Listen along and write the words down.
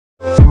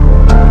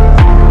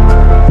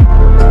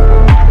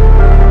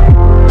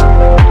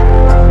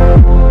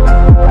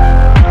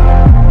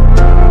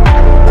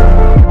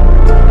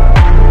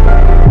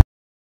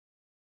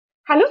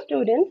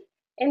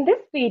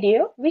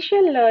video, we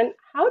shall learn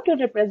how to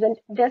represent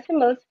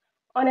decimals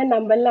on a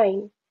number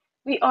line.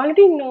 We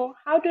already know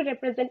how to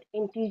represent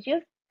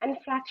integers and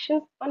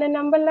fractions on a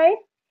number line.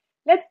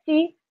 Let's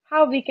see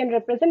how we can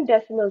represent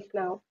decimals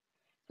now.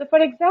 So for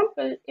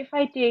example, if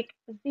I take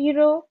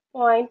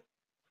 0.6,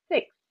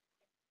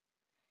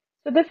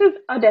 so this is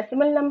a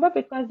decimal number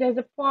because there's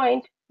a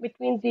point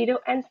between 0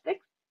 and 6.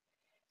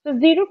 So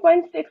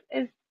 0.6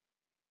 is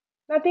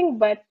nothing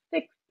but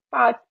 6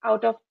 parts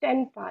out of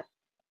 10 parts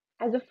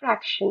as a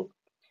fraction,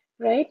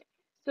 right?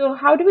 So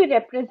how do we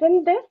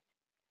represent this?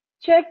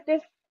 Check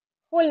this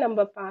whole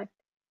number part.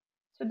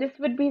 So this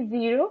would be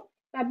 0.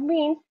 That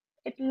means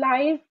it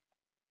lies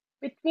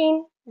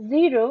between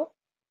 0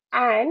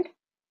 and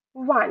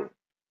 1.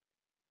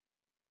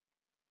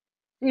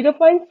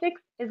 0.6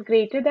 is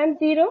greater than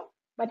 0,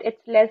 but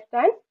it's less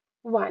than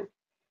 1.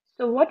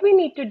 So what we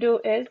need to do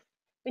is,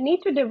 we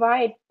need to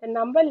divide the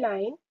number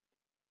line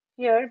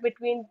here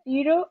between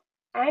 0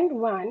 and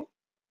 1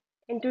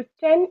 into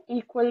 10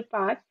 equal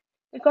parts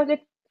because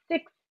it's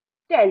 6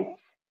 tenths,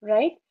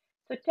 right?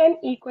 So 10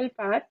 equal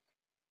parts.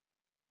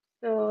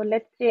 So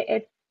let's say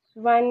it's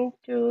 1,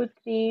 2,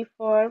 3,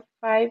 4,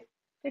 5,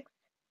 6,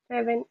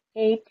 7,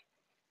 8,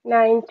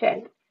 9,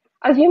 10.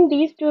 Assume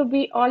these two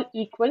be all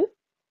equal.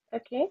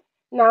 Okay.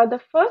 Now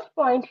the first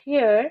point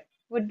here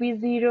would be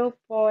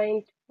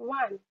 0.1.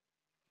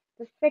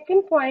 The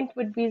second point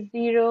would be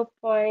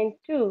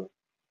 0.2.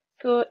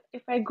 So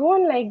if I go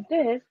on like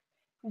this,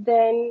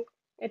 then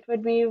it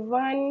would be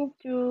 1,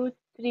 2,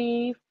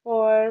 3,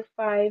 4,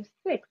 5,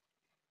 6.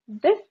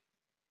 This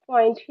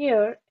point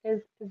here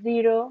is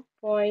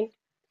 0.6.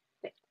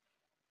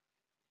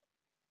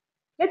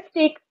 Let's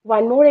take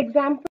one more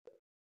example,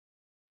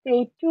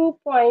 say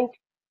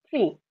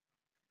 2.3.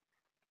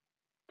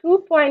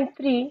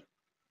 2.3,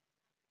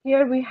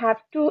 here we have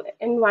 2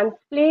 in one's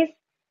place,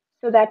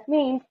 so that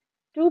means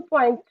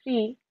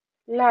 2.3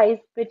 lies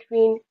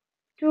between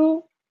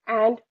 2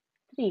 and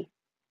 3.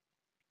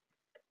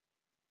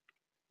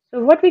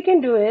 So what we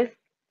can do is,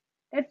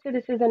 let's say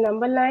this is a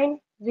number line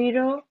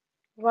 0,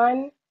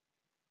 1,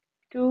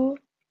 2,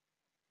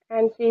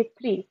 and say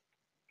 3.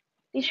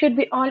 These should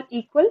be all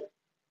equal,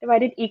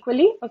 divided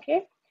equally,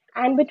 okay?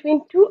 And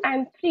between 2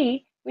 and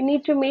 3, we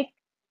need to make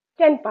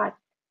 10 parts.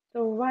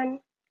 So 1,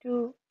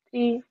 2,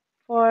 3,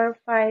 4,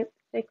 5,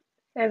 6,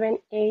 7,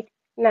 8,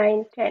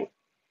 9, 10.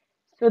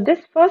 So this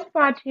first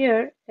part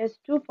here is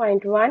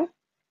 2.1,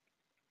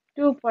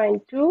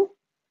 2.2,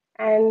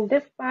 and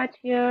this part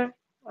here,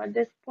 or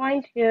this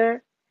point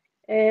here,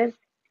 is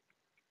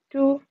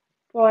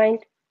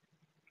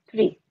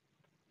 2.3.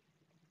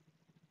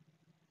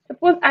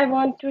 Suppose I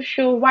want to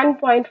show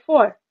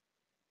 1.4,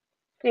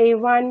 say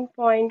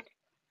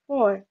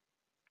 1.4.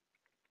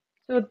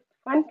 So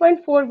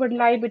 1.4 would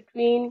lie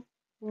between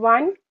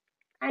 1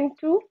 and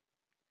 2.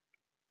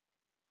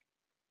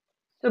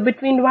 So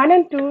between 1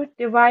 and 2,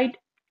 divide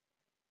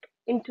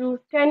into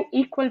 10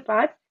 equal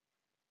parts.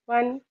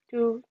 1,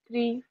 2,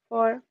 3,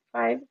 4,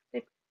 5,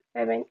 6,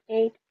 7,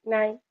 8,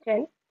 9,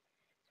 10.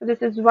 So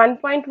this is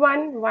 1.1,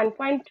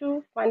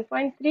 1.2,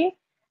 1.3,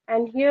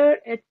 and here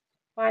it's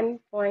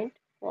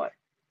 1.4.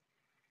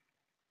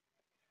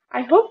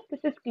 I hope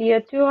this is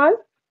clear to all.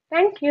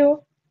 Thank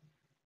you.